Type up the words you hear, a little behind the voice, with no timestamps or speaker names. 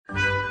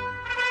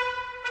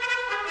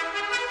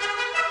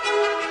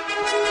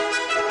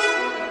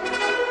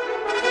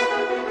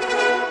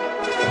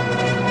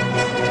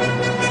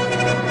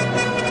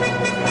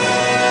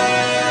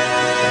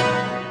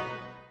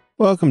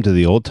welcome to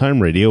the Old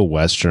Time Radio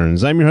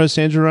Westerns. I'm your host,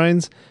 Andrew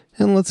Rhynes,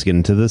 and let's get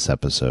into this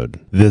episode.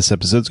 This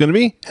episode's going to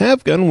be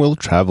Have Gun Will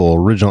Travel.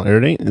 Original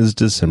air date is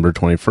December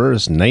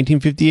 21st,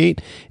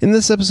 1958. In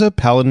this episode,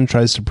 Paladin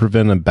tries to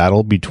prevent a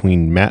battle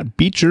between Matt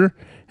Beecher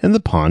and the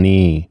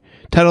Pawnee.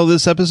 Title of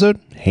this episode,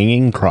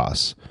 Hanging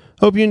Cross.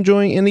 Hope you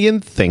enjoy, and again,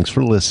 thanks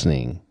for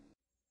listening.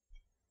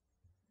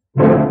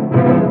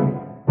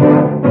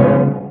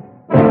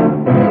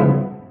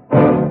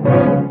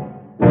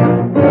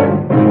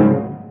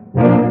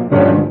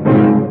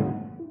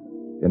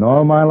 In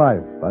all my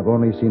life, I've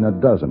only seen a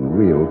dozen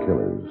real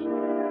killers.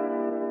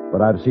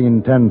 But I've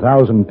seen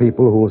 10,000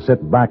 people who will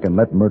sit back and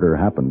let murder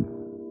happen.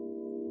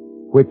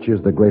 Which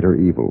is the greater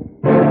evil?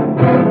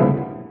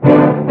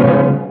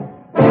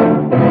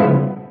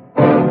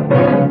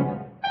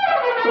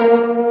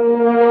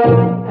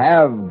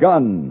 Have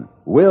Gun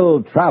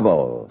Will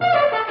Travel.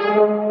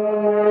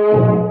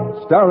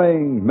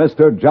 Starring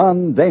Mr.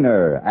 John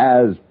Dehner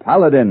as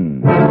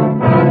Paladin.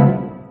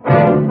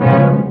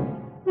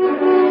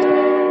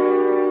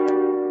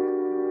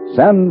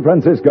 San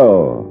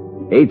Francisco,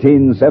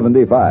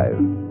 1875.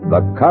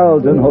 The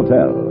Carlton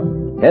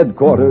Hotel,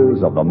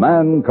 headquarters of the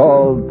man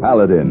called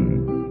Paladin.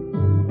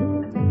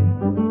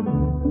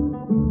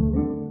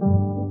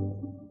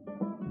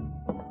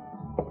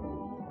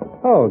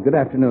 Oh, good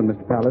afternoon,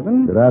 Mr.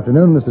 Paladin. Good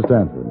afternoon, Mr.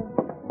 Stanford.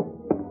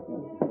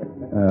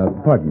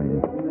 Pardon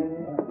me.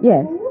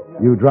 Yes.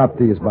 You dropped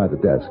these by the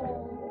desk.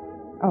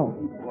 Oh,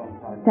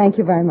 thank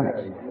you very much.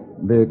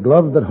 The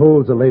glove that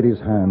holds a lady's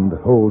hand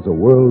holds a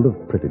world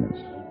of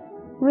prettiness.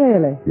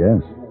 Really?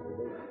 Yes.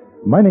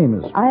 My name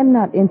is... I'm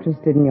not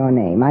interested in your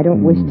name. I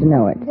don't wish to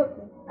know it.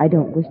 I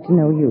don't wish to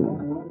know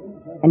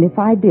you. And if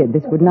I did,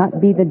 this would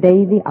not be the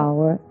day, the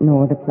hour,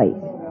 nor the place.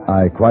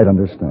 I quite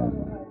understand.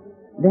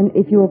 Then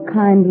if you will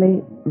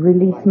kindly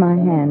release my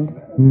hand.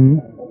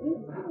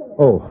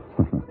 Oh,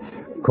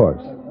 of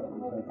course.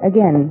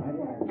 Again,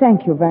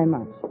 thank you very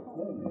much.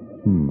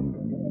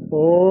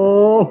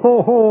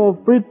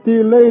 Oh,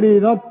 pretty lady,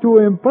 not too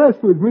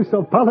impressed with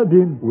Mr.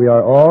 Paladin. We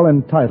are all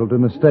entitled to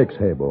mistakes,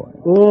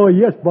 Heyboy. Oh,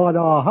 yes, but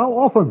how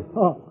often?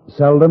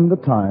 Seldom, the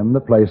time, the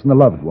place, and the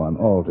loved one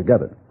all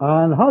together.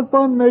 And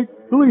husband make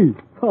three.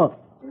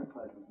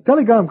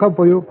 Telegram come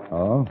for you.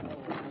 Oh?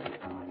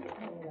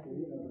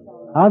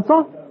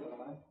 Answer?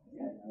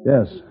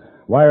 Yes.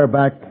 Wire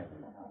back.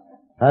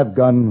 Have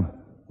gun.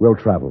 Will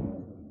travel.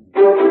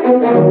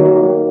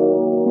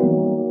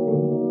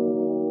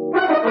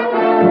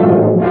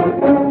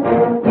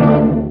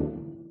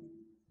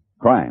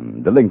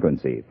 Crime,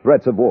 delinquency,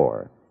 threats of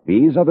war.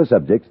 These are the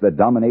subjects that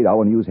dominate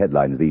our news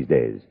headlines these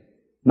days.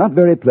 Not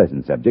very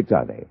pleasant subjects,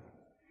 are they?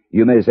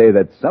 You may say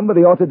that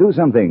somebody ought to do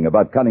something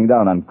about cutting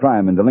down on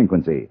crime and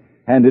delinquency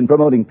and in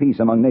promoting peace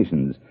among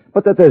nations,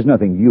 but that there's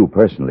nothing you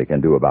personally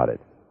can do about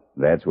it.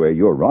 That's where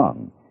you're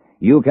wrong.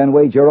 You can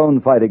wage your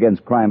own fight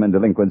against crime and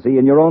delinquency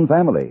in your own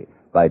family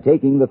by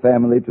taking the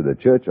family to the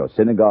church or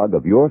synagogue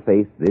of your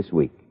faith this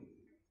week.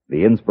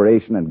 The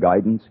inspiration and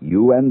guidance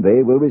you and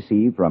they will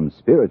receive from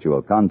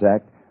spiritual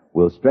contact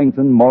will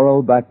strengthen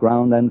moral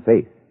background and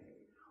faith.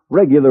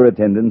 Regular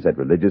attendance at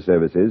religious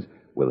services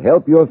will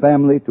help your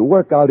family to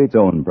work out its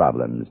own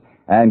problems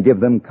and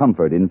give them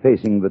comfort in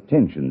facing the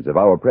tensions of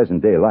our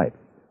present-day life.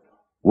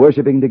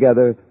 Worshipping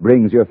together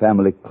brings your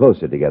family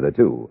closer together,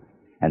 too,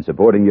 and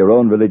supporting your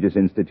own religious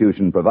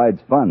institution provides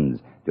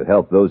funds to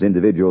help those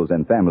individuals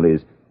and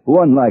families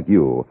who, unlike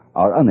you,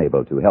 are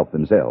unable to help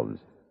themselves.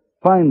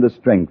 Find the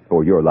strength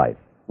for your life.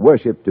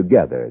 Worship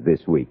together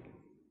this week.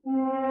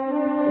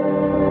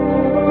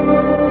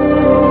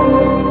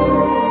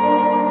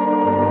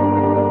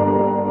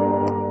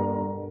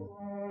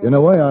 In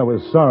a way, I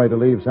was sorry to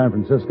leave San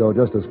Francisco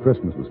just as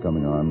Christmas was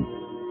coming on.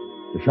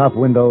 The shop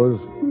windows,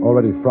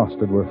 already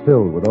frosted, were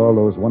filled with all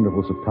those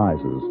wonderful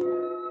surprises,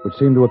 which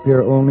seemed to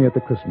appear only at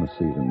the Christmas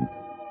season.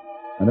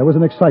 And there was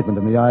an excitement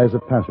in the eyes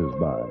of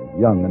passers-by,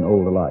 young and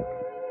old alike.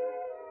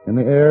 In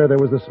the air, there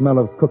was the smell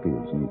of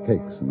cookies and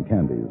cakes and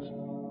candies.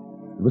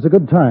 It was a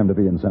good time to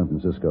be in San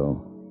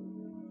Francisco.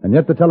 And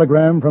yet the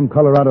telegram from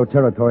Colorado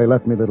Territory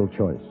left me little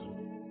choice.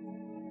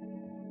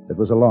 It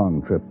was a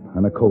long trip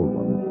and a cold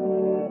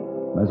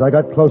one. As I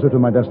got closer to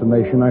my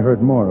destination, I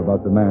heard more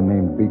about the man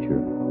named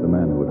Beecher, the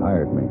man who had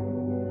hired me.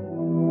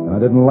 And I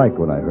didn't like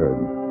what I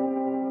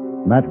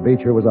heard. Matt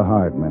Beecher was a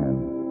hard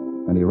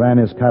man, and he ran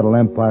his cattle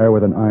empire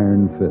with an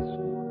iron fist.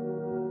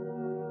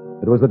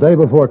 It was the day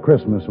before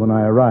Christmas when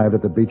I arrived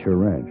at the Beecher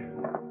Ranch.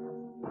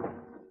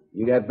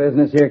 You got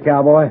business here,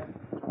 cowboy?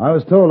 I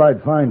was told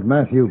I'd find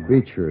Matthew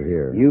Beecher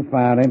here. You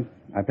found him.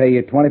 I pay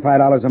you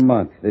 $25 a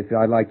month if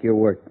I like your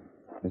work.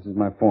 This is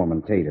my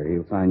foreman, Tater.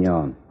 He'll sign you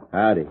on.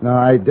 Howdy. No,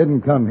 I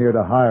didn't come here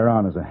to hire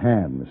on as a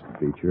hand, Mr.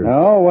 Beecher.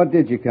 No? What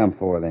did you come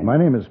for, then? My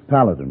name is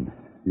Paladin.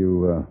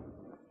 You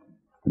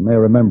may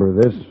remember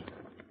this.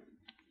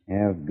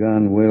 Have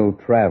gun will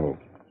travel.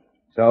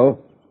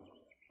 So?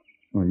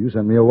 Well, you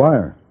sent me a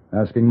wire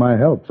asking my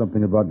help,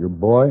 something about your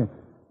boy.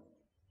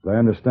 As I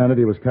understand it,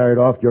 he was carried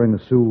off during the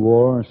Sioux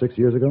War 6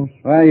 years ago.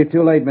 Well, you're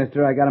too late,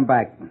 mister. I got him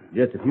back.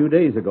 Just a few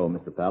days ago,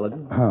 Mr.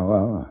 Paladin. Oh,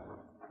 well,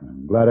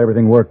 I'm glad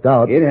everything worked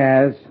out. It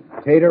has.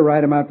 Tater,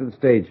 ride him out to the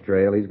stage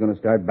trail. He's going to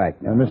start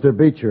back now. And Mr.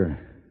 Beecher,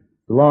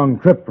 it's a long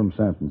trip from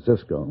San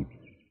Francisco.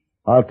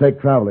 I'll take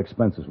travel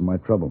expenses for my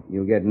trouble.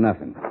 You'll get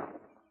nothing.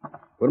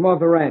 Put him off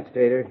the ranch,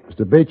 Tater.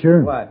 Mr.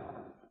 Beecher? What?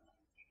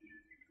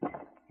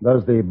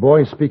 Does the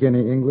boy speak any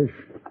English?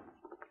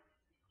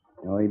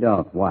 No, he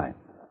don't. Why?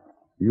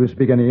 Do you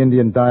speak any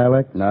Indian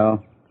dialect?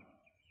 No.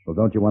 Well,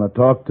 don't you want to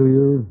talk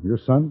to your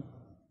son?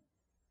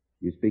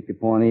 You speak the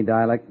Pawnee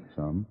dialect?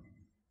 Some.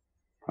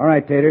 All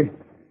right, Tater.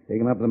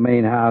 Take him up to the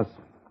main house.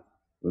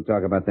 We'll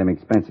talk about them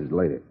expenses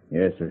later.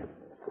 Yes, sir.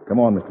 Come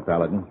on, Mr.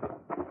 Paladin.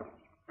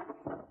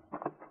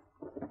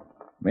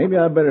 Maybe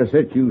I better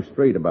set you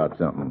straight about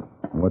something.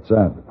 What's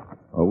that?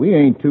 Well, we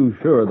ain't too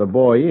sure the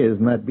boy is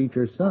Matt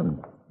Beecher's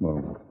son.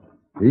 Well,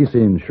 he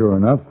seems sure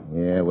enough.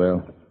 Yeah,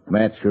 well,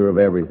 Matt's sure of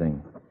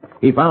everything.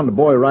 He found the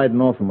boy riding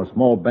off from a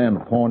small band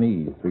of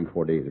Pawnees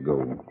 3-4 days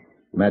ago.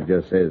 Matt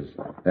just says,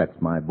 "That's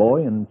my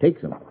boy," and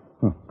takes him.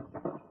 Huh.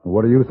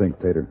 What do you think,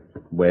 Tater?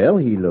 Well,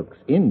 he looks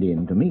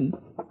Indian to me.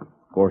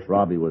 Of course,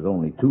 Robbie was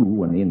only 2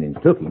 when the Indians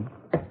took him.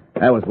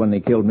 That was when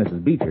they killed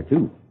Mrs. Beecher,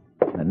 too.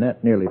 And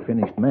that nearly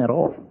finished Matt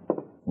off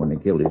when they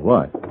killed his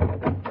wife.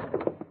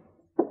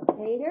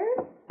 Tater,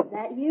 is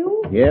that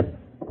you? Yep.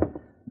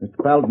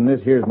 Mr. Paladin,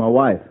 this here's my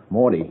wife,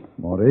 Morty.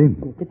 Morty?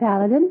 Mr.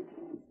 Paladin?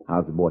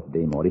 How's the boy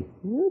today, Morty?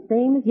 Well,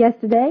 same as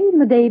yesterday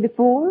and the day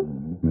before.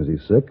 Is he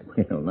sick?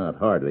 Well, not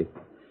hardly.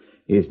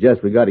 It's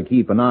just we got to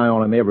keep an eye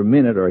on him every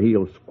minute or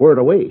he'll squirt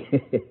away.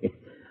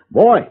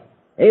 Boy!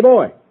 Hey,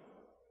 boy!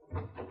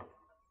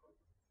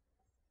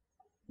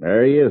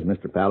 There he is,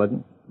 Mr.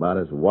 Paladin. About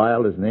as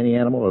wild as any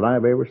animal that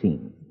I've ever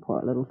seen.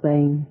 Poor little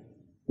thing.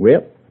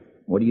 Well,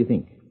 what do you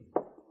think?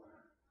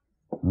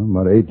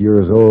 Well, about 8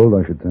 years old,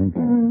 I should think.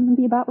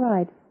 Be about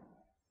right.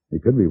 He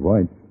could be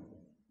white.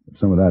 If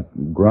some of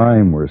that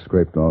grime were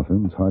scraped off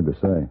him, it's hard to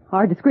say.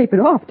 Hard to scrape it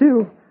off,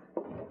 too.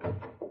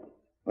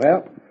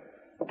 Well,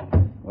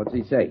 what's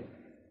he say?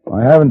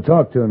 I haven't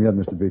talked to him yet,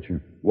 Mr.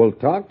 Beecher. Well,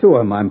 talk to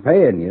him. I'm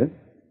paying you.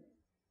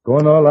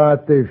 Kono la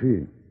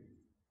teshi.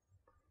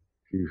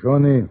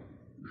 Shishoni,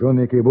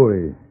 shoni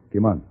kiburi,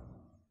 kiman.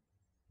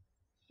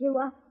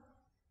 Shiwa.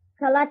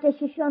 Kalate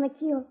Shishona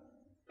Kyo.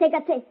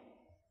 Tekate.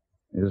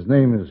 His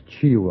name is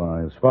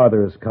Chiwa. His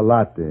father is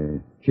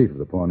Kalate, chief of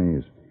the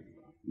Pawnees.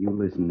 You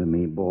listen to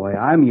me, boy.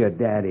 I'm your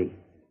daddy.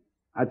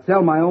 I'd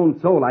sell my own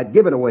soul. I'd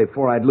give it away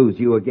before I'd lose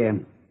you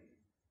again.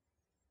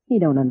 He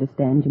don't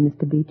understand you,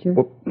 Mr. Beecher.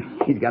 Well,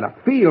 he's got to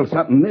feel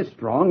something this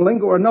strong,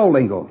 lingo or no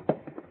lingo.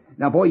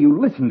 Now, boy, you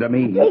listen to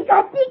me.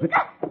 Tika,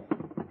 tika.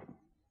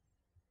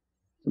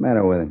 What's the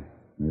matter with him?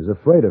 He's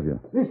afraid of you.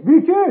 Miss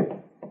Beecher?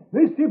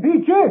 Mr.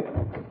 Beecher?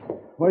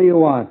 What do you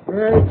want?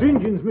 It's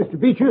Indians, Mr.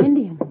 Beecher.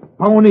 Indian.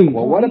 Pawnees.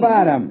 Well, what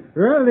about him?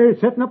 Well, they're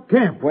setting up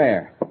camp.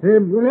 Where?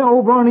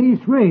 Over on the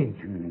East Range.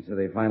 So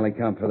they finally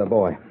come for the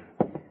boy.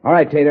 All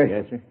right, Tater.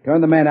 Yes, sir. Turn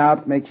the men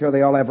out. Make sure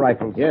they all have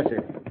rifles. Yes,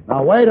 sir.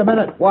 Now, wait a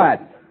minute.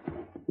 What?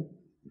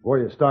 Before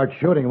you start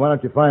shooting, why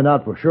don't you find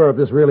out for sure if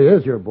this really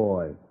is your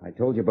boy? I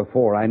told you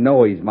before, I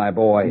know he's my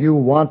boy. You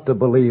want to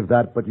believe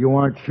that, but you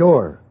aren't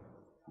sure.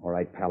 All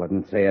right,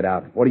 Paladin, say it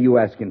out. What are you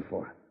asking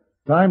for?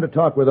 Time to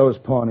talk with those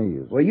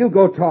Pawnees. Well, you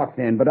go talk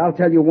then, but I'll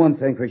tell you one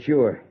thing for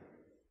sure.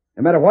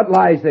 No matter what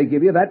lies they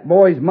give you, that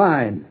boy's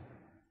mine.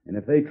 And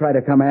if they try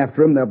to come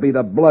after him, there'll be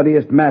the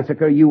bloodiest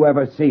massacre you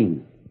ever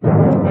seen.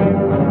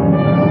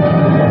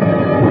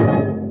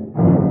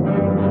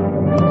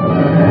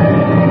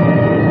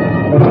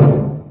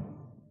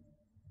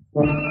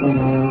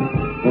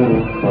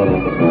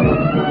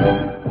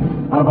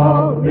 Of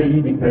all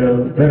leading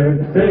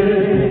filtered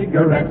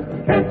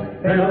cigarettes, Kent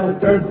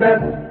Filter's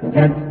best.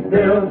 Kent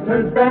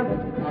Filter's best.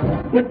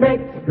 It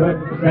makes good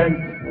sense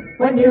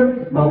when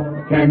you smoke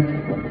Kent.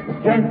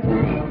 Kent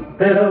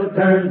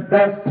Filter's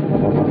best.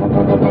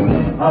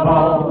 Of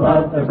all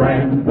of the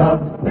brands of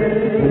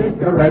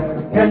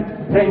cigarettes, Kent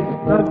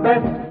tastes the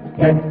best.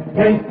 Kent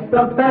tastes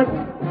the best.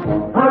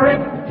 A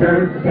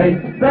richer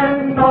taste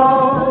than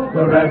all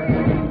the rest.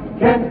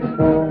 Kent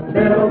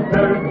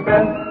Filter's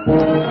best.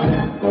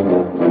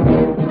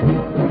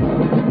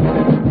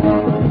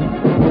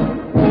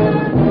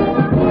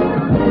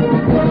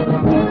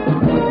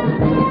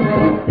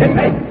 It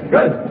makes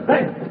good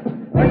sense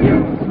when you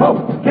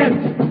smoke Kent.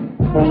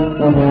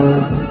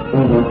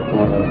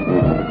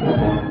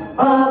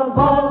 Of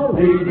all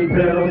leading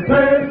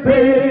filtered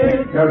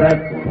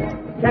cigarettes,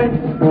 Kent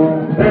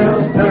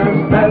Filter's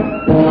best.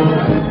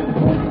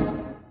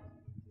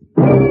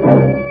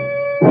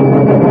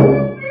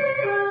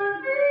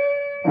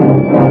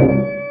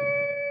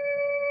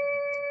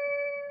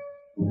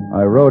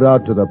 I rode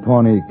out to the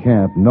Pawnee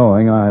camp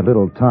knowing I had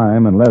little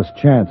time and less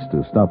chance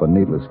to stop a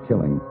needless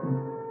killing.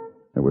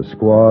 There were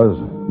squaws,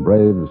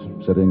 braves,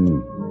 sitting,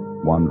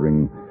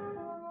 wandering.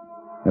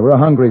 There were a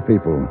hungry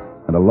people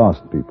and a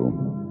lost people.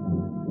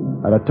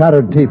 At a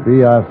tattered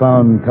teepee, I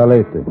found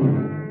Kalete,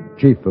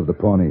 chief of the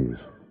Pawnees.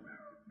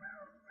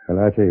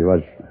 Kalete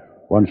was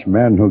once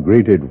man who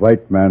greeted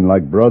white man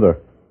like brother.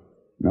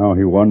 Now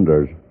he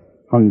wanders,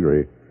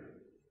 hungry,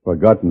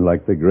 forgotten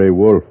like the gray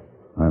wolf.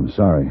 I'm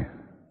sorry.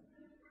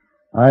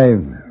 I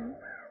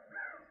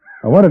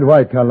wondered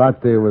why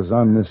Kalate was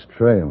on this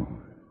trail.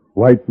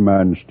 White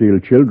man steal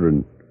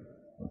children.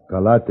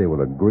 Kalate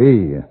will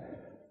agree.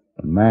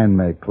 A man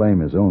may claim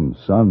his own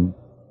son.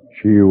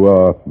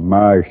 Chiwa,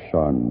 my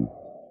son.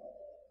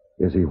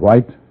 Is he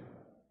white?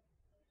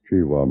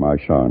 Chiwa, my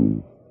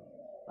son.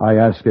 I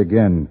ask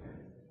again,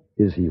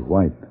 is he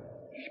white?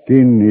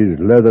 Skin is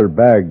leather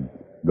bag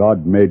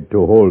God made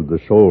to hold the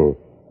soul.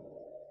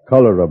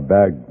 Color of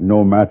bag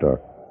no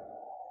matter.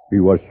 He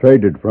was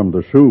traded from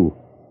the Sioux.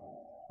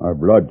 Our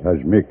blood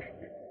has mixed.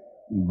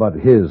 But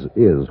his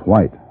is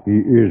white. He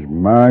is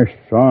my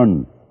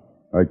son.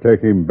 I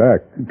take him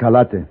back.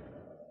 Kalate,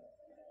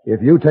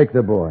 if you take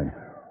the boy,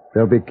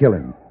 there'll be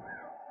killing.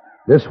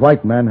 This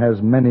white man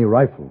has many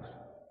rifles.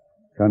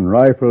 Can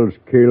rifles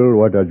kill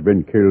what has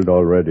been killed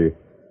already?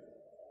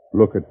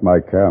 Look at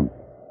my camp.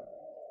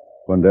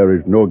 When there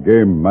is no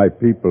game, my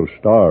people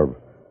starve.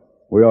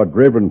 We are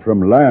driven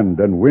from land,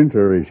 and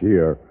winter is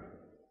here.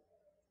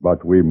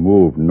 But we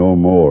move no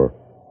more.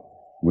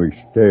 We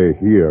stay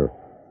here.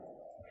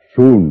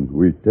 Soon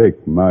we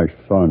take my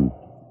son.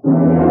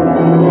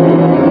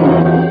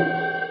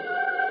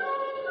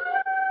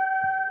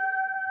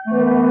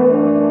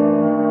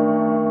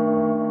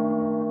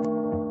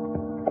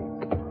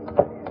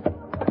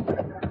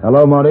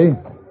 Hello, Marty.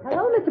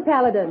 Hello, Mr.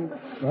 Paladin.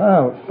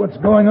 Wow, what's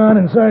going on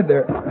inside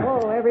there?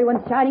 Oh,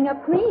 everyone's shining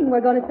up clean.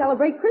 We're going to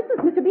celebrate Christmas,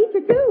 Mr. Beecher,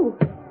 too.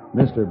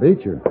 Mr.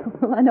 Beecher.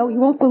 Well, I know you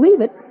won't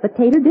believe it, but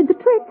Tater did the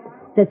trick,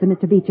 says to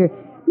Mr. Beecher.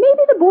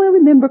 Maybe the boy will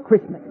remember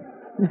Christmas.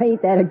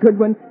 Ain't that a good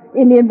one?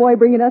 Indian boy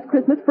bringing us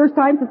Christmas, first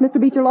time since Mr.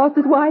 Beecher lost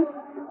his wife.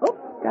 Oh,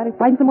 gotta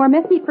find some more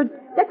mesquite for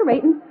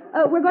decorating.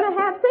 We're going to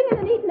have singing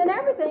and eating and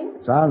everything.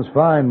 Sounds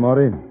fine,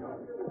 Marty.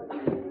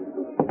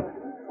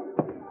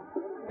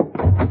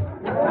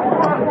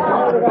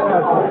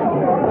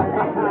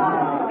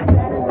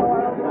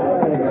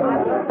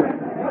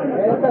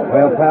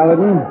 Well,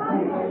 Paladin,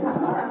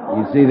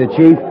 you see the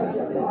chief?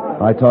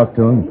 I talked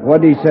to him.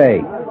 What'd he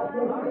say?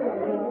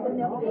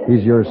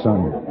 He's your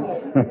son.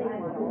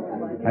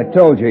 I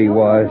told you he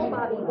was.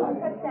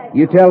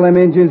 You tell them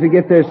Injuns to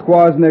get their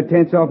squaws and their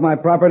tents off my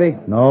property?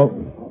 No.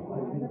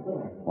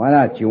 Why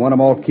not? You want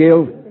them all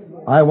killed?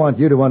 I want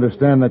you to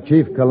understand that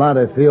Chief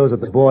Kalate feels that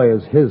the boy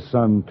is his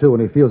son, too,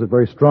 and he feels it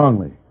very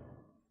strongly.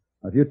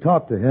 If you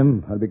talk to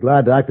him, I'd be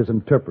glad to act as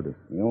interpreter.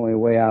 The only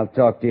way I'll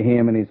talk to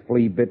him and his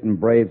flea-bitten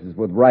braves is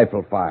with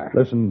rifle fire.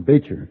 Listen,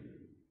 Beecher.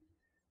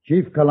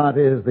 Chief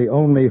Kalate is the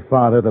only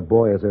father the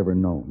boy has ever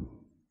known.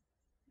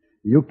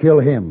 You kill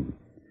him.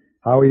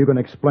 How are you going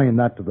to explain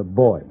that to the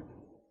boy?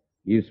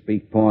 You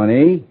speak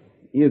Pawnee.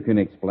 You can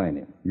explain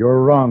it.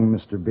 You're wrong,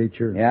 Mr.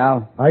 Beecher.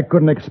 Yeah? I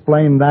couldn't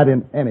explain that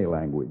in any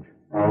language.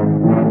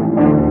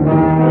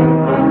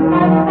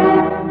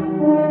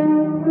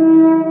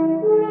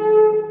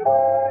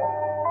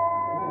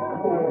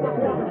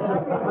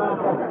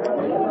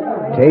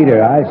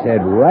 Tater, I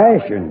said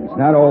rations,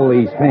 not all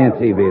these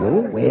fancy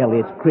victuals. Well,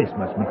 it's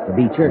Christmas, Mr.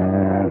 Beecher.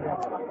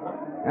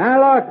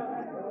 Now, look.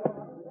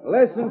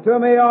 Listen to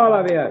me, all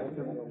of you.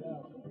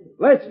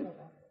 Listen.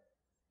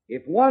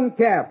 If one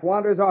calf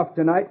wanders off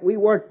tonight, we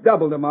work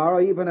double tomorrow,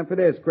 even if it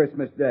is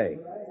Christmas Day.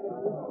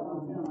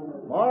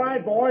 All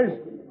right, boys.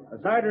 The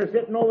cider's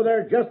sitting over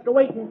there just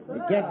a-waiting.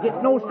 You can't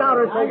get no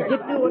stouter, so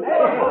get to it.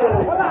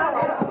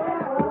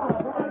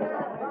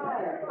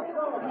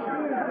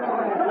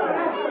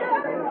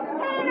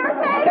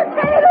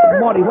 Tater!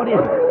 Marty, what is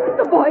it?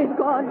 The boy's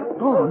gone.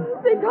 Gone?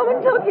 They come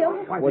and took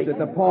him. Was it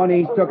the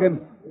Pawnees took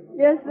him?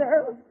 Yes,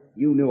 sir.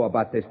 You knew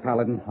about this,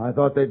 Paladin. I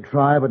thought they'd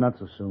try, but not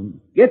so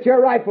soon. Get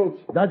your rifles.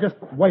 Now, just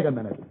wait a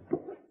minute.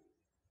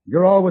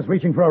 You're always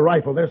reaching for a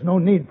rifle. There's no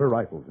need for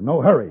rifles.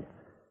 No hurry.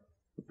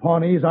 The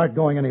Pawnees aren't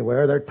going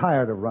anywhere. They're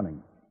tired of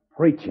running.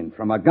 Preaching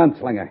from a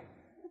gunslinger.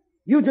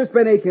 You just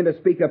been aching to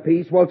speak a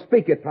piece. Well,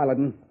 speak it,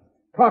 Paladin.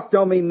 Talk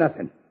don't mean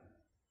nothing.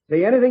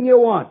 Say anything you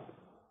want.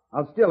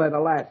 I'll still have the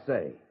last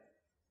say.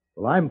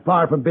 Well, I'm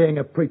far from being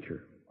a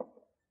preacher.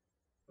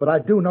 But I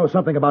do know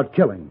something about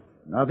killing.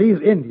 Now, these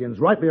Indians,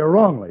 rightly or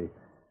wrongly,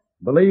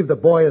 believe the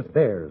boy is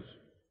theirs.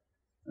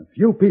 And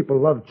few people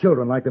love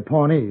children like the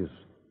Pawnees.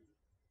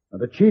 Now,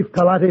 the Chief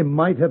Kalate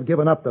might have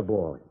given up the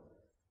boy.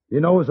 He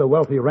knows a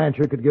wealthy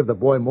rancher could give the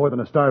boy more than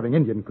a starving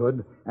Indian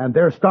could, and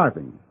they're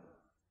starving.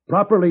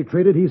 Properly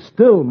treated, he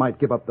still might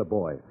give up the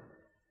boy.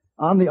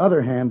 On the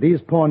other hand,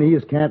 these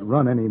Pawnees can't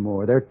run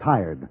anymore. They're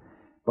tired.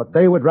 But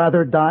they would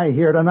rather die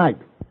here tonight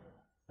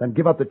than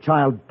give up the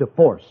child to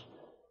force.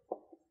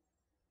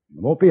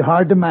 It won't be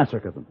hard to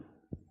massacre them.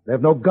 They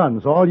have no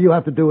guns. All you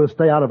have to do is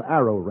stay out of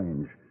arrow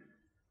range.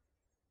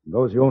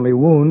 Those you only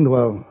wound,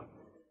 well,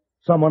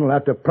 someone will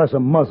have to press a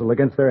muzzle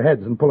against their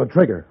heads and pull a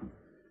trigger.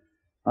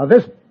 Now,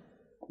 this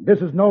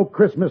is no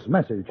Christmas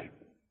message.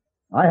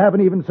 I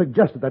haven't even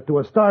suggested that to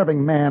a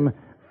starving man,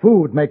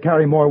 food may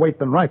carry more weight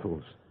than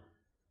rifles.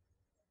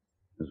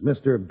 As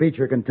Mr.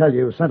 Beecher can tell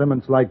you,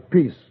 sentiments like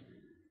peace,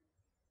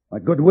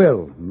 like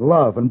goodwill, and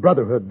love, and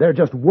brotherhood, they're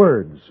just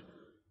words,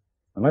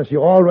 unless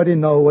you already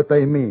know what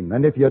they mean.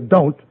 And if you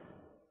don't,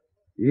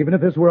 even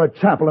if this were a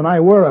chapel and I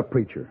were a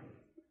preacher,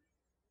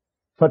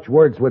 Such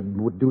words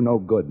would do no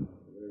good.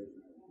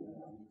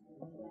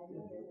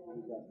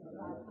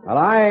 Well,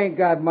 I ain't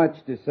got much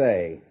to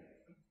say.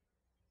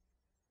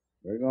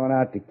 We're going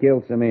out to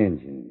kill some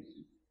Injuns.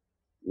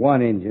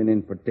 One Injun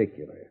in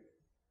particular.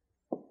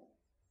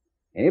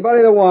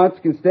 Anybody that wants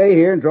can stay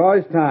here and draw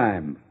his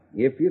time,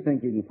 if you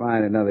think you can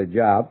find another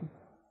job.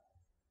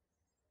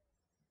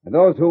 And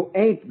those who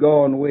ain't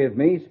going with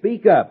me,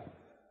 speak up.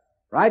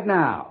 Right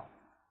now.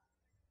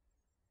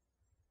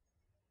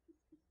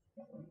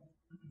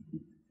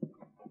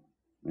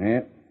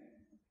 Yeah.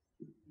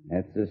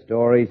 That's the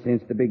story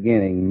since the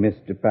beginning,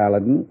 Mr.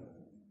 Paladin.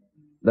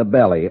 The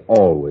belly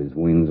always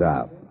wins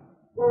out.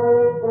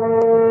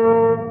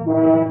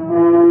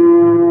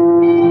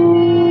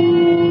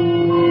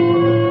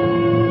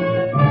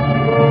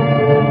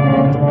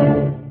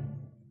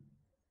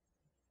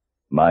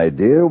 My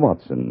dear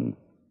Watson,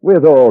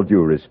 with all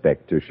due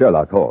respect to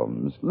Sherlock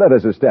Holmes, let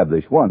us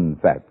establish one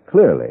fact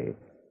clearly.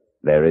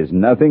 There is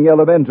nothing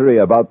elementary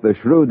about the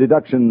shrewd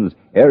deductions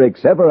Eric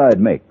Severide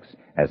makes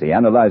as he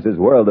analyzes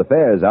world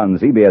affairs on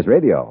CBS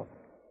Radio.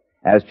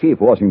 As chief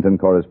Washington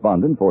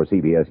correspondent for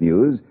CBS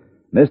News,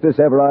 Mr.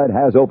 Severide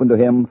has open to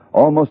him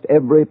almost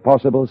every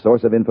possible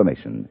source of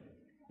information.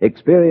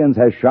 Experience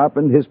has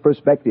sharpened his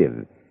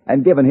perspective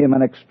and given him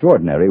an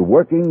extraordinary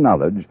working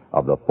knowledge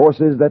of the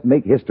forces that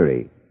make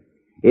history.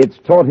 It's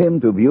taught him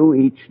to view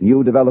each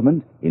new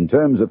development in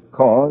terms of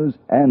cause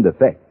and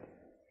effect.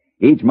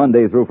 Each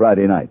Monday through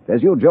Friday night,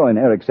 as you join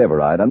Eric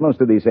Severide on most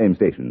of these same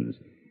stations,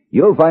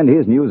 you'll find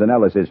his news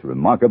analysis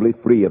remarkably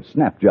free of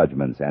snap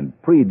judgments and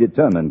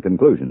predetermined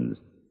conclusions.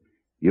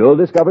 You'll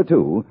discover,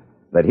 too,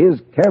 that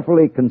his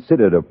carefully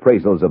considered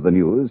appraisals of the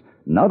news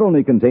not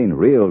only contain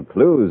real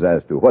clues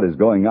as to what is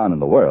going on in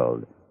the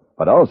world,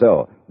 but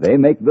also they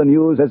make the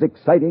news as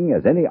exciting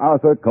as any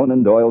Arthur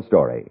Conan Doyle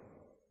story.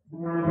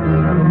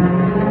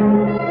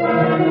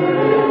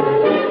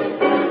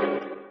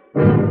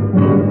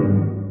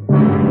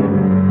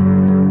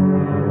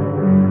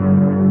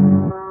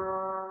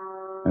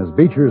 As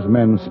Beecher's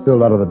men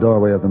spilled out of the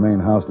doorway of the main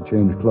house to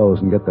change clothes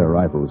and get their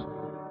rifles,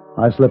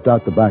 I slipped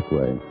out the back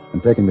way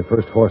and, taking the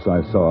first horse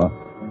I saw,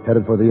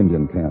 headed for the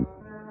Indian camp.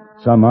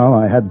 Somehow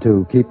I had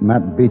to keep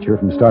Matt Beecher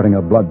from starting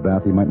a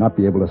bloodbath he might not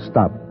be able to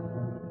stop.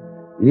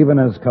 Even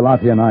as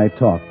Kalati and I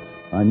talked,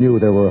 I knew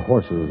there were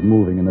horses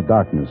moving in the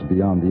darkness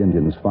beyond the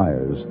Indians'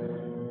 fires.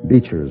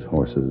 Beecher's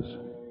horses.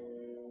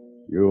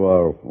 You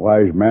are a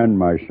wise man,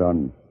 my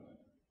son,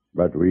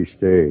 but we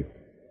stay.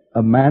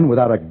 A man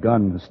without a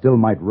gun still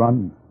might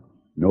run.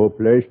 No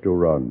place to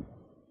run.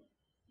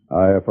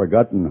 I have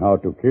forgotten how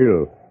to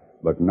kill,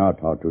 but not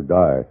how to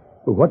die.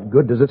 But what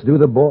good does it do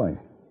the boy?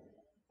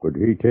 Could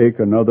he take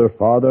another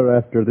father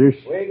after this?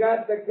 We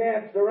got the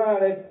camp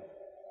surrounded.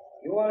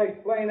 You want to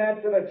explain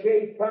that to the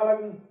chief,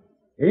 Paladin?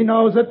 He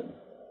knows it.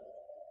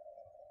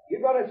 You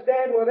going to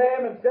stand with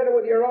them instead of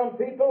with your own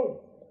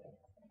people?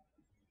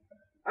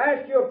 I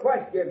asked you a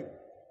question.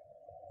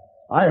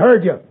 I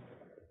heard you.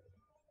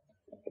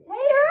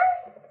 Tater?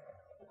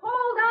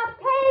 Hold up,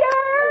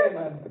 Tater!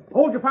 Women.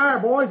 Hold your fire,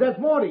 boys. That's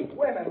Morty.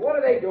 Women, what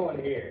are they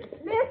doing here?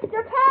 Mr.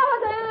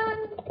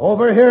 Paladin!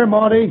 Over here,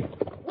 Monty.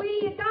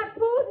 We got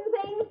food and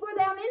things for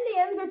them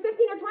Indians. There's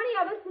 15 or 20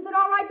 of us. Is it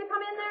all right to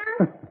come in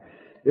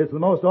there? It's the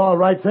most all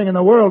right thing in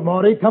the world,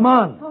 Monty. Come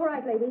on. All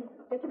right, ladies.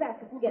 Get your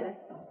baskets and get it.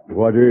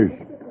 What is?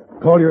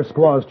 Call your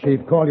squaws,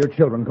 Chief. Call your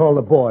children. Call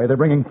the boy. They're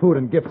bringing food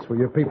and gifts for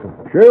your people.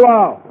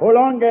 Shiva,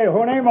 Holonge,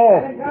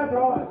 Honemo.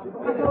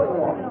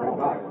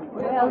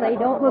 Well, they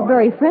don't look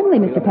very friendly,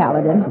 Mr.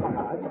 Paladin.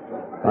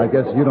 I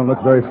guess you don't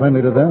look very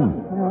friendly to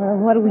them.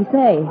 What do we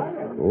say?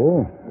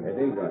 Oh.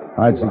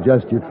 I'd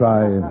suggest you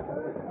try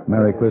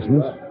Merry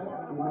Christmas.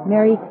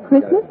 Merry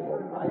Christmas?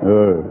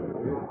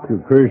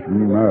 To Christmas.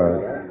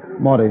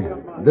 Monty,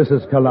 this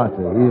is Kalate.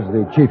 He's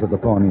the chief of the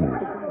Pawnees.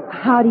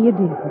 How do you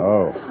do?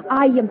 Oh.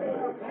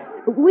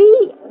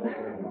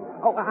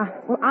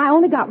 Well, I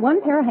only got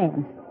one pair of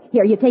hands.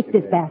 Here, you take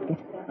this basket.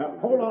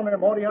 Hold on there,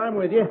 Morty. I'm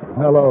with you.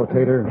 Hello,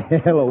 Tater.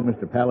 Hello,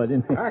 Mr.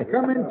 Paladin. I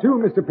come in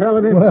too, Mr.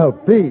 Paladin. Well,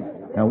 Pete.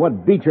 Now,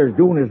 what Beecher's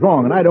doing is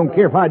wrong, and I don't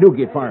care if I do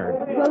get fired.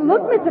 Well,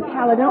 look, Mr.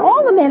 Paladin,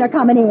 all the men are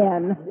coming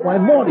in. Why,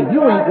 Morty,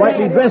 you ain't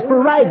rightly dressed for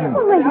riding.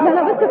 Oh, ladies,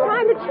 now it's the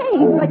time to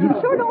change, but you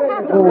sure don't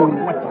have to look.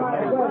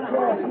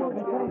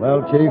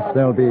 Well, Chief,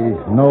 there'll be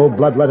no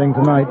bloodletting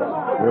tonight.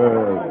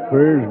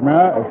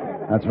 Christmas?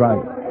 That's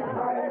right.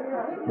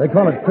 They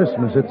call it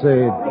Christmas. It's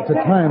a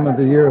time of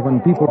the year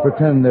when people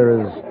pretend there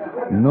is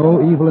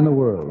no evil in the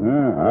world.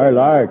 I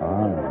like.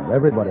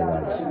 Everybody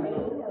likes.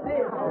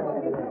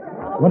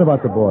 What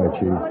about the boy,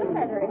 Chief?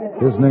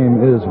 His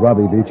name is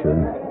Robbie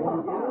Beecher.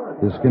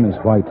 His skin is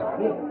white.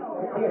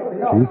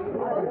 Chief?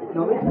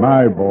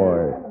 My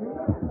boy.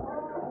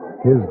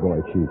 His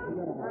boy, Chief.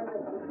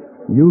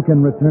 You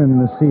can return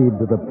the seed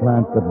to the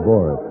plant that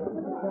bore it.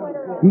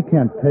 He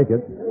can't take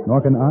it,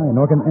 nor can I,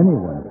 nor can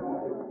anyone.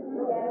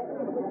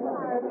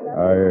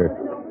 I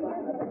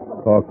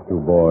talk to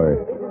boy.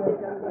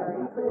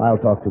 I'll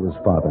talk to his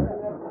father.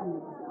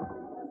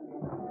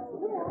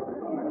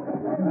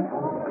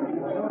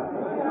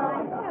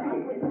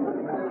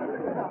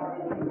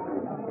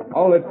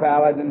 Hold it,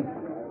 Paladin.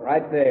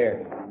 Right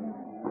there.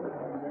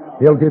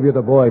 He'll give you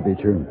the boy,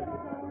 Beecher.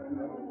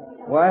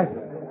 What?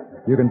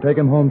 You can take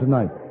him home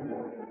tonight.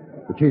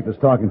 The chief is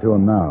talking to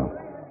him now,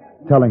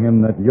 telling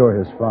him that you're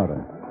his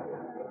father.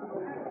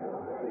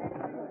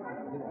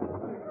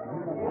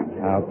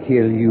 I'll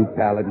kill you,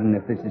 Paladin,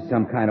 if this is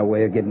some kind of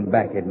way of getting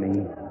back at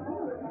me.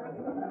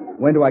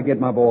 When do I get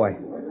my boy?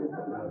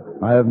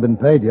 I haven't been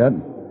paid yet.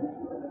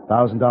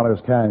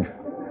 $1,000 cash.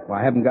 Well,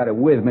 I haven't got it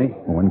with me.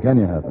 Well, when can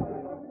you have it?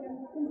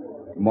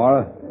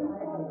 Tomorrow?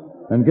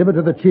 Then give it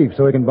to the chief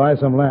so he can buy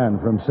some land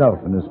for himself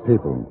and his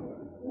people.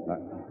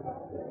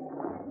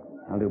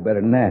 I'll do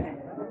better than that.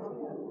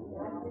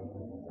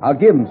 I'll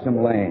give him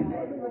some land.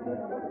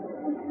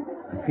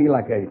 I feel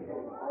like I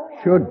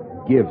should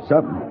give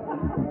something.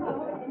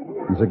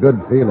 It's a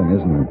good feeling,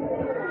 isn't it?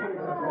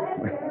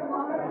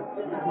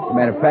 As a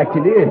matter of fact,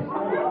 it is.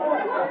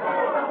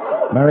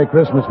 Merry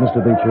Christmas,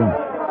 Mr. Beecher.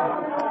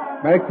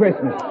 Merry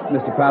Christmas,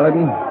 Mr.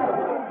 Paladin.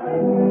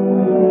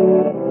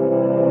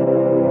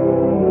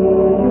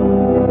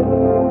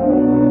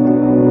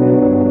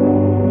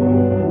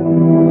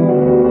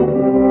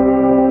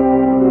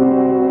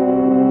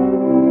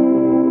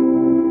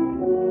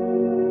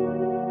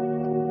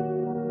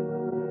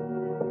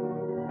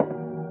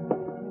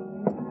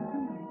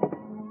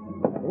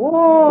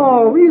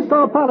 Oh,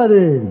 Mr.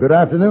 Paladin. Good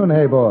afternoon,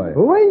 Heyboy.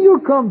 When you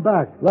come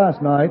back?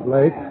 Last night,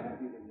 late.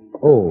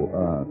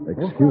 Oh,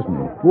 excuse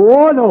me.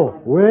 Oh,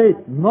 no. Wait,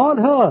 not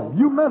her.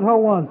 You met her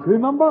once,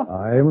 remember?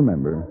 I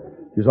remember.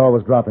 She's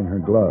always dropping her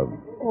glove.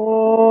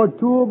 Oh,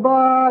 too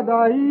bad.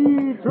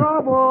 I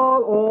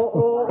trouble.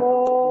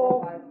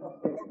 Oh.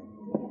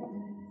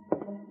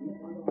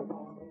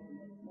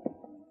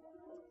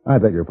 I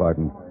beg your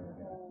pardon.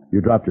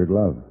 You dropped your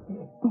glove.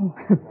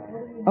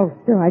 Oh,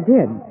 sir, I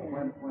did.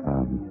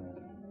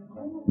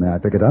 May I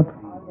pick it up?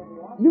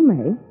 You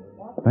may.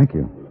 Thank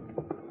you.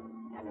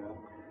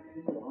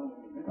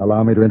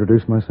 Allow me to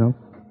introduce myself.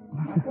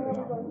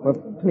 Well,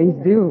 please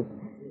do.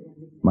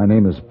 My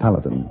name is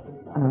Paladin.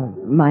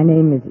 My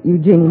name is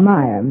Eugenie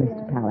Meyer,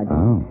 Mr. Paladin.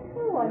 Oh.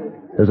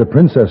 There's a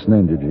princess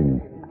named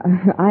Eugenie.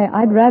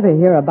 I'd rather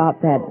hear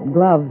about that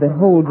glove that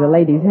holds a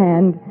lady's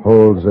hand.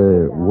 Holds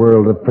a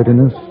world of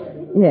prettiness?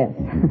 Yes.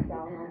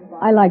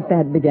 I like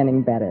that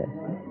beginning better.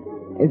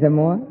 Is there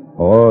more?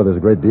 Oh, there's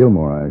a great deal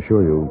more, I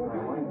assure you.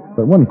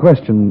 But one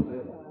question.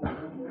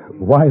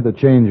 Why the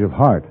change of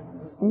heart?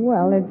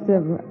 Well,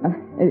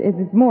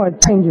 it's more a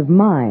change of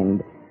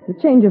mind. The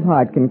change of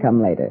heart can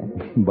come later.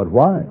 But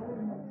why?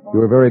 You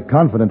were very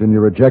confident in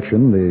your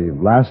rejection the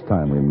last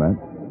time we met.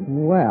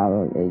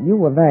 Well, you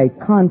were very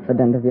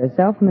confident of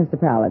yourself, Mr.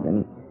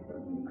 Paladin.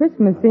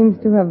 Christmas seems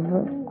to have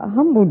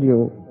humbled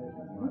you.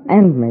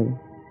 And me.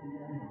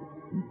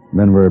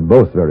 Then we're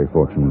both very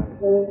fortunate.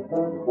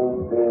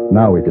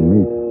 Now we can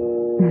meet.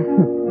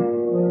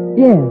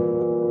 Yes.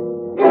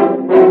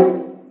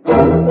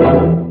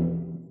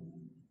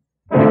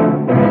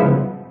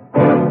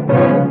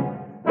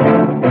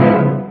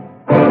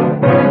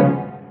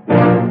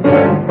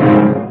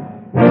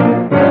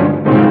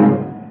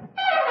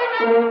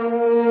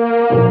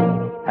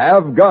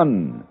 Have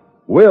Gun,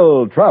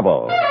 Will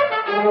Travel.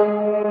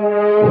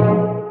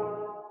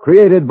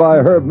 Created by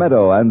Herb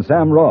Meadow and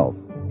Sam Rolfe,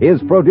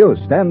 is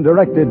produced and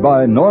directed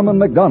by Norman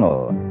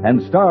MacDonnell,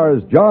 and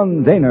stars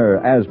John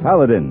Dehner as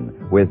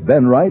Paladin, with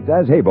Ben Wright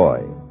as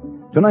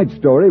Heyboy. Tonight's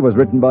story was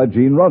written by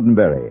Gene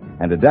Roddenberry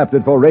and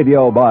adapted for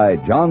radio by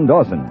John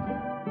Dawson.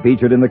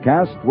 Featured in the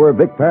cast were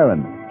Vic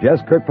Perrin, Jess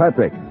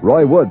Kirkpatrick,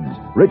 Roy Woods,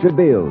 Richard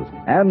Beals,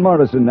 Ann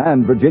Morrison,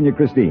 and Virginia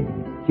Christine.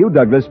 Hugh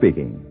Douglas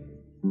speaking.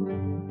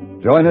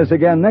 Join us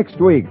again next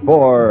week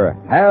for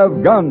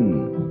Have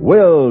Gun,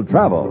 Will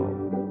Travel.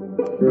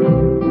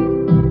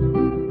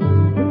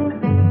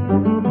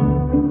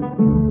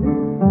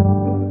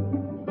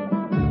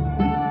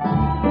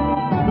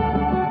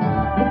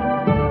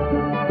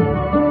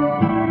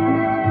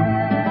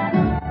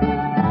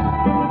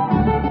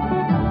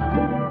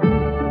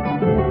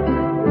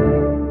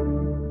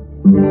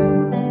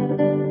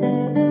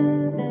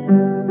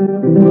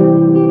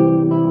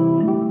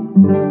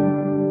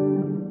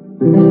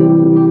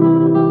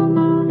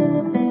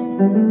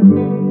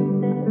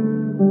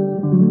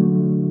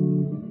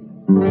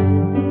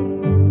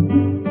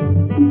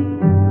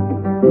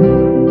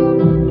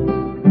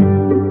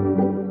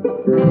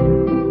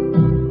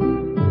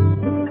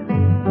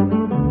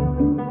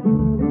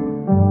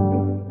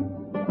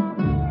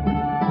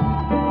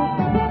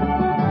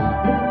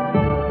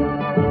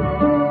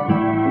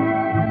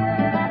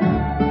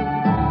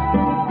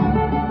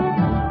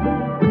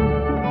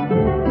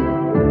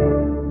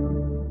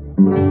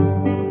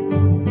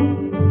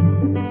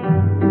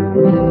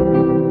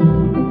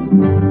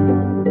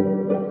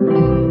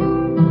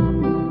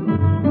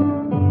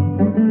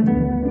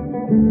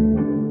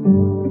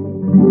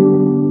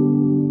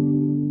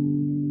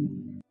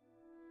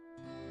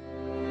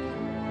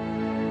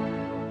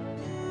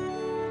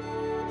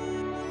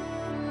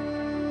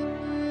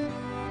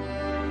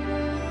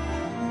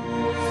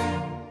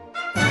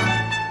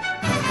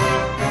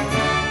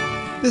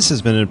 This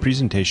has been a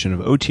presentation of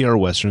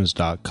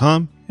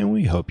OTRWesterns.com, and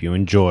we hope you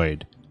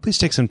enjoyed. Please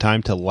take some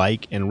time to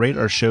like and rate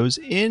our shows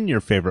in your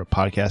favorite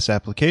podcast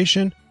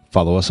application.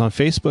 Follow us on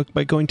Facebook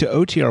by going to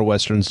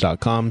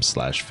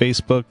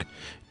OTRWesterns.com/Facebook.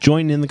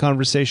 Join in the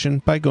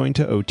conversation by going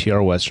to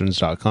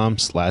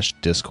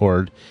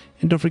OTRWesterns.com/Discord.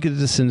 And don't forget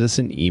to send us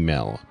an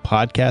email,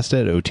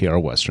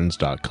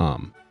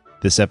 podcast@OTRWesterns.com.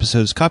 This episode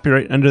is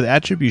copyright under the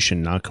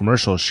Attribution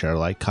Non-Commercial Share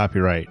Alike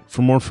copyright.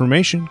 For more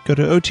information, go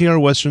to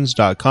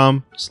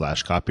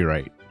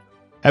OTRWesterns.com/copyright.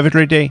 Have a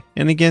great day,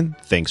 and again,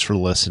 thanks for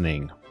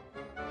listening.